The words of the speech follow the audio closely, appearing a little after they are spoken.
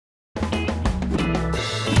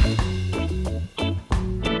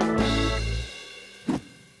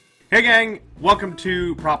Hey gang, welcome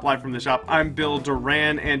to Prop Live from the Shop. I'm Bill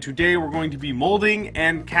Duran, and today we're going to be molding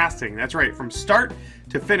and casting. That's right, from start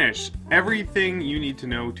to finish, everything you need to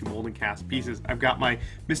know to mold and cast pieces. I've got my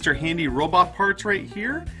Mr. Handy robot parts right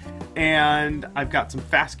here, and I've got some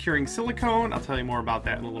fast curing silicone. I'll tell you more about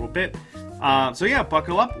that in a little bit. So yeah,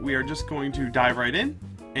 buckle up. We are just going to dive right in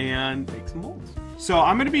and make some molds. So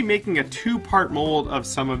I'm going to be making a two-part mold of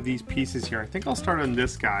some of these pieces here. I think I'll start on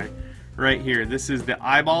this guy right here. This is the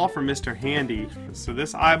eyeball from Mr. Handy. So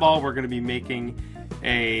this eyeball, we're going to be making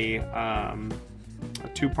a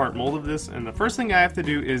two-part mold of this, and the first thing I have to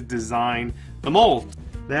do is design the mold.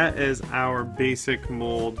 That is our basic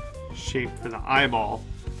mold shape for the eyeball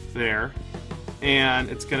there, and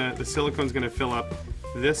the silicone's gonna fill up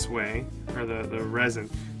this way, or the resin.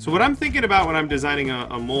 So what I'm thinking about when I'm designing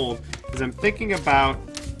a mold is I'm thinking about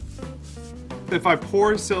if I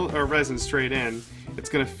pour resin straight in, it's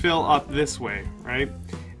going to fill up this way, right?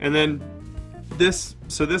 And then this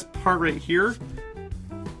part right here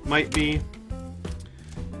might be,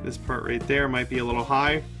 this part right there might be a little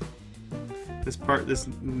high. This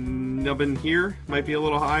nubbin here might be a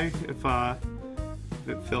little high if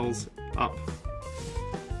it fills up.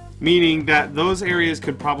 Meaning that those areas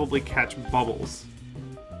could probably catch bubbles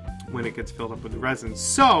when it gets filled up with the resin.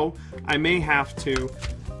 So I may have to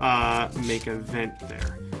make a vent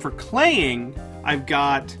there. For claying, I've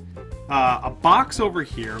got a box over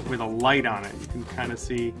here with a light on it. You can kind of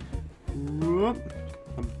see a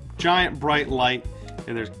giant bright light,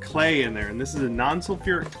 and there's clay in there. And this is a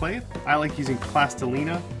non-sulfuric clay. I like using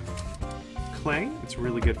Plastalina Clay. It's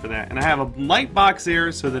really good for that. And I have a light box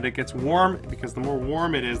there so that it gets warm, because the more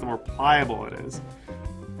warm it is, the more pliable it is.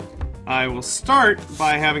 I will start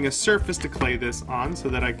by having a surface to clay this on, so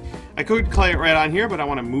that I could clay it right on here, but I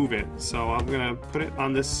want to move it. So I'm going to put it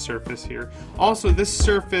on this surface here. Also, this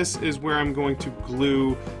surface is where I'm going to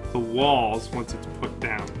glue the walls once it's put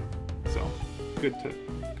down. So good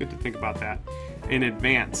to think about that in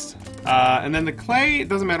advance. And then the clay, it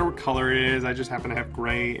doesn't matter what color it is. I just happen to have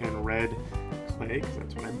gray and red clay because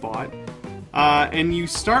that's what I bought. And you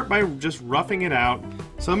start by just roughing it out.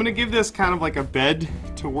 So I'm going to give this kind of like a bed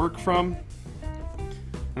to work from.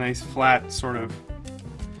 A nice flat sort of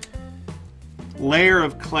layer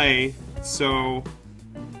of clay, so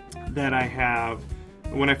that I have,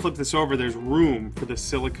 when I flip this over, there's room for the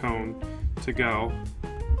silicone to go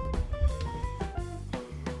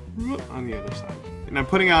on the other side. And I'm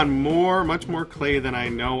putting on much more clay than I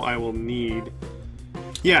know I will need.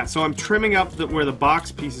 Yeah, so I'm trimming up where the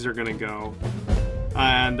box pieces are going to go.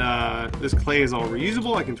 And this clay is all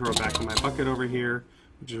reusable. I can throw it back in my bucket over here,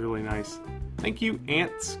 which is really nice. Thank you,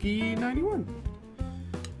 Antski91.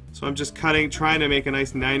 So I'm just trying to make a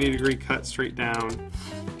nice 90-degree cut straight down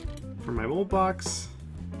for my mold box.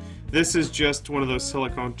 This is just one of those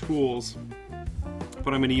silicone tools,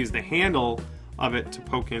 but I'm going to use the handle of it to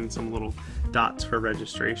poke in some little dots for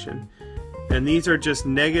registration. And these are just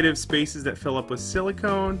negative spaces that fill up with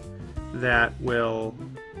silicone that will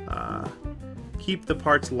keep the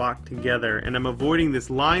parts locked together. And I'm avoiding this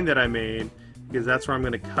line that I made because that's where I'm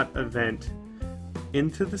going to cut a vent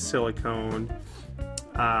into the silicone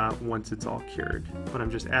once it's all cured. But I'm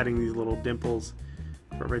just adding these little dimples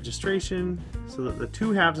for registration so that the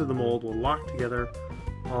two halves of the mold will lock together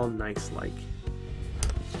all nice like.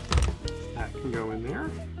 That can go in there.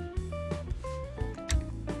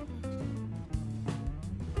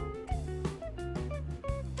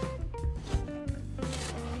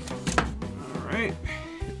 Alright,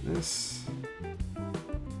 this.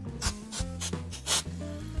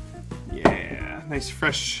 Yeah, nice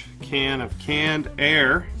fresh can of canned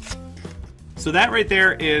air. So that right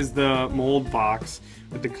there is the mold box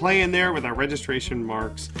with the clay in there with our registration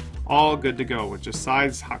marks, all good to go with just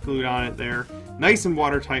sides hot glued on it there. Nice and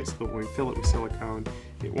watertight so that when we fill it with silicone,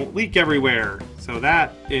 it won't leak everywhere. So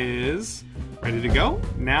that is ready to go.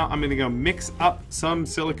 Now I'm going to go mix up some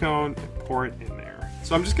silicone and pour it in there.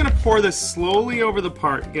 So I'm just going to pour this slowly over the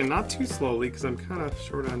part. Again, not too slowly because I'm kind of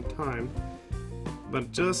short on time,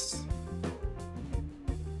 but just,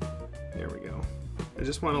 there we go. I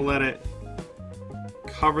just want to let it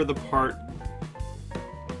cover the part. There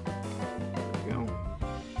we go.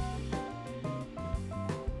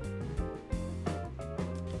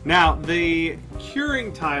 Now, the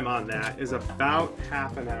curing time on that is about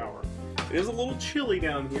half an hour. It is a little chilly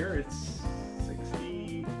down here. It's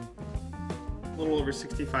a little over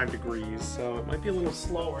 65 degrees, so it might be a little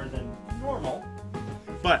slower than normal.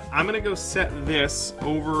 But I'm going to go set this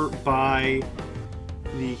over by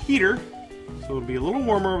the heater so So it'll be a little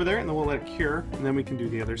warmer over there, and then we'll let it cure, and then we can do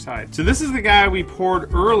the other side. So this is the guy we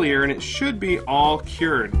poured earlier, and it should be all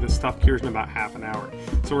cured. This stuff cures in about half an hour.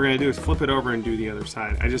 So what we're going to do is flip it over and do the other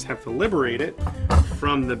side. I just have to liberate it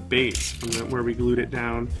from the base, from where we glued it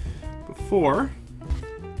down before.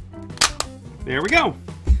 There we go.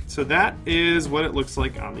 So that is what it looks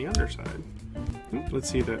like on the underside. Let's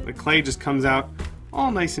see, the clay just comes out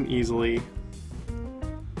all nice and easily,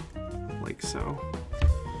 like so.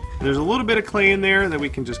 And there's a little bit of clay in there that we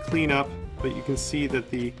can just clean up, but you can see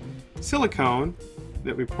that the silicone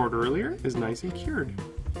that we poured earlier is nice and cured.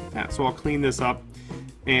 Yeah, so I'll clean this up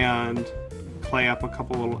and clay up a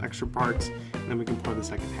couple little extra parts, and then we can pour the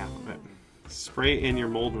second half of it. Spray in your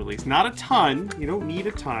mold release. Not a ton, you don't need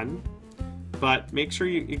a ton, but make sure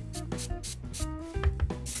you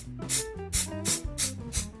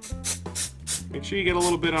make sure you get a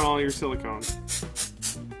little bit on all your silicone.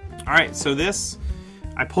 Alright, so this,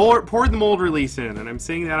 I poured the mold release in, and I'm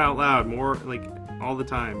saying that out loud more like all the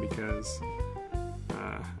time because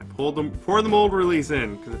I poured the mold release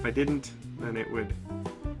in, because if I didn't, then it would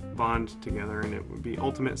bond together and it would be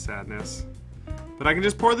ultimate sadness. But I can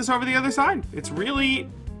just pour this over the other side. It's really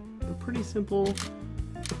a pretty simple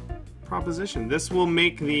proposition. This will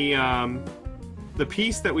make the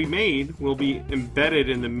piece that we made will be embedded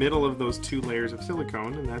in the middle of those 2 layers of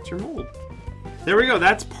silicone, and that's your mold. There we go.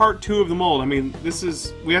 That's part 2 of the mold. I mean,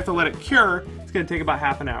 we have to let it cure. It's going to take about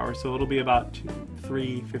half an hour, so it'll be about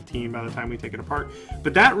 3:15 by the time we take it apart.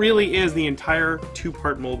 But that really is the entire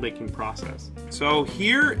 2-part mold making process. So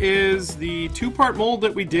here is the 2-part mold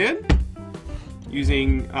that we did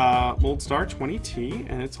using Mold Star 20T,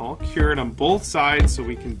 and it's all cured on both sides so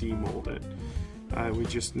we can demold it. We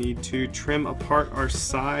just need to trim apart our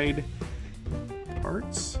side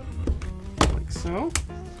parts, like so,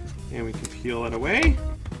 and we can peel it away,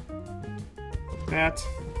 like that.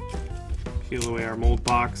 Peel away our mold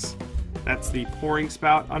box. That's the pouring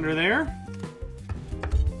spout under there.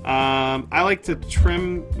 I like to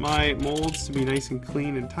trim my molds to be nice and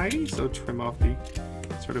clean and tidy, so trim off the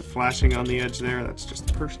sort of flashing on the edge there. That's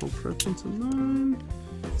just a personal preference of mine.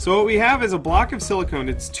 So what we have is a block of silicone.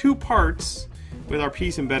 It's 2 parts with our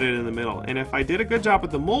piece embedded in the middle. And if I did a good job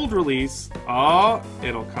with the mold release, oh,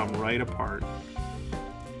 it'll come right apart.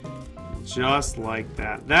 Just like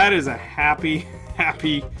that. That is a happy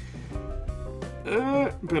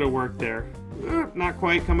bit of work there. Not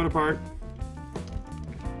quite coming apart.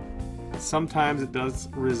 Sometimes it does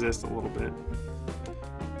resist a little bit,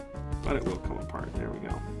 but it will come apart. There we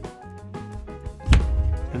go.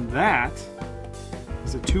 And that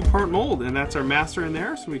is a 2-part mold, and that's our master in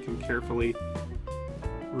there, so we can carefully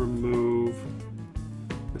remove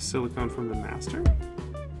the silicone from the master.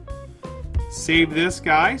 Save this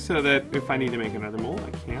guy so that if I need to make another mold,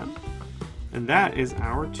 I can. And that is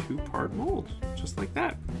our 2-part mold, just like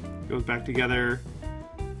that. It goes back together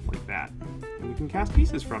like that, and we can cast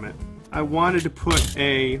pieces from it. I wanted to put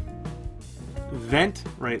a vent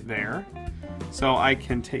right there so I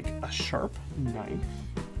can take a sharp knife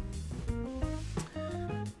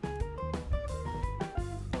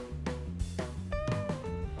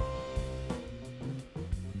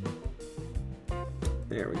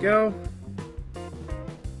there we go.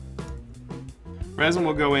 Resin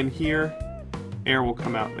will go in here, air will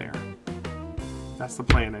come out there. That's the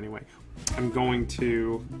plan anyway. I'm going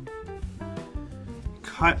to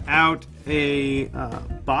cut out a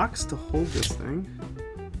box to hold this thing.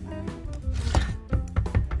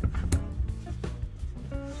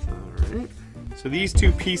 Alright, so these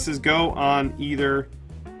 2 pieces go on either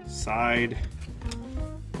side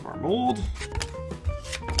of our mold,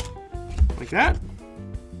 like that,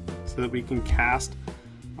 so that we can cast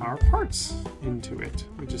our parts into it.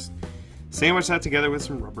 We just sandwich that together with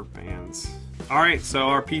some rubber bands. Alright, so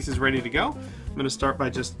our piece is ready to go. I'm going to start by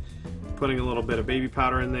just putting a little bit of baby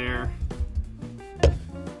powder in there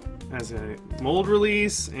as a mold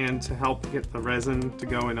release and to help get the resin to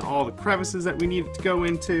go into all the crevices that we need it to go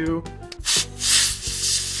into.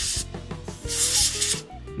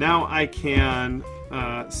 Now I can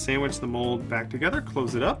sandwich the mold back together,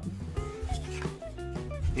 close it up,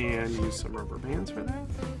 and use some rubber bands for that.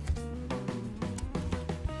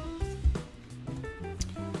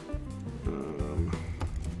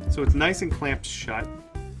 So it's nice and clamped shut,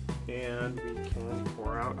 and we can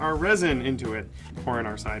pour out our resin into it. Pour in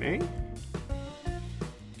our side A,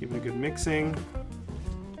 give it a good mixing.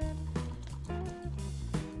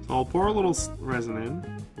 So I'll pour a little resin in,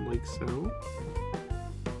 like so,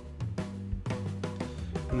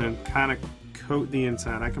 and then kind of coat the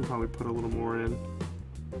inside. I can probably put a little more in,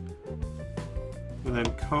 and then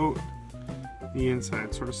coat the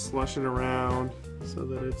inside, sort of slush it around so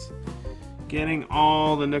that it's getting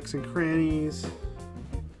all the nooks and crannies.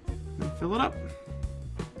 And fill it up.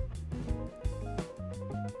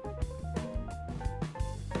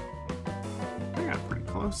 I got pretty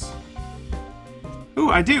close. Ooh,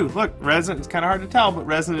 I do. Look, resin, it's kind of hard to tell, but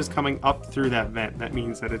resin is coming up through that vent. That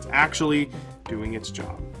means that it's actually doing its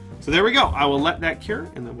job. So there we go. I will let that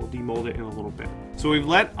cure, and then we'll demold it in a little bit. So we've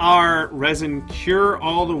let our resin cure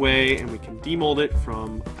all the way, and we can demold it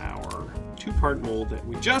from our two-part mold that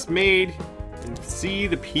we just made, and see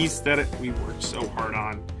the piece that we worked so hard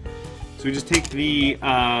on. So we just take the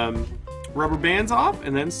rubber bands off,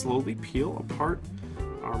 and then slowly peel apart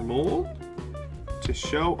our mold to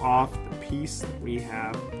show off the piece that we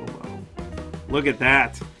have below. Look at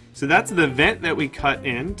that. So that's the vent that we cut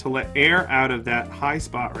in to let air out of that high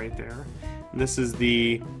spot right there. And this is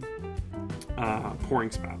the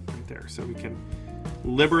pouring spout right there. So we can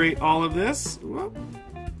liberate all of this. Whoop,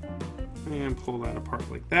 and pull that apart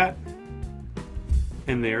like that.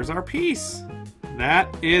 And there's our piece.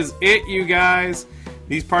 That is it, you guys.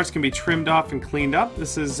 These parts can be trimmed off and cleaned up.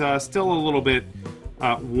 This is still a little bit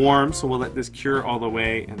warm, so we'll let this cure all the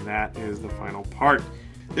way, and that is the final part.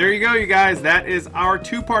 There you go, you guys. That is our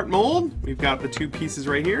two-part mold. We've got the two pieces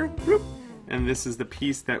right here, and this is the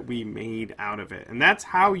piece that we made out of it. And that's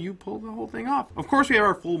how you pull the whole thing off. Of course, we have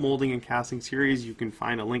our full molding and casting series. You can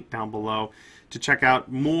find a link down below to check out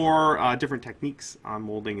more different techniques on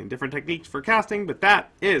molding and different techniques for casting, but that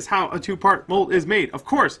is how a two-part mold is made. Of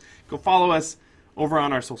course, go follow us over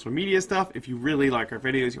on our social media stuff. If you really like our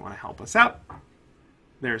videos, you want to help us out,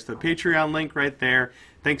 there's the Patreon link right there.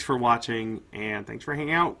 Thanks for watching, and thanks for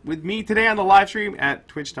hanging out with me today on the live stream at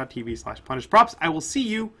twitch.tv/punishprops. I will see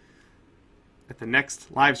you at the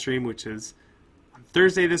next live stream, which is on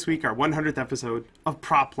Thursday this week, our 100th episode of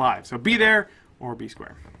Prop Live. So be there or be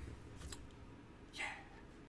square.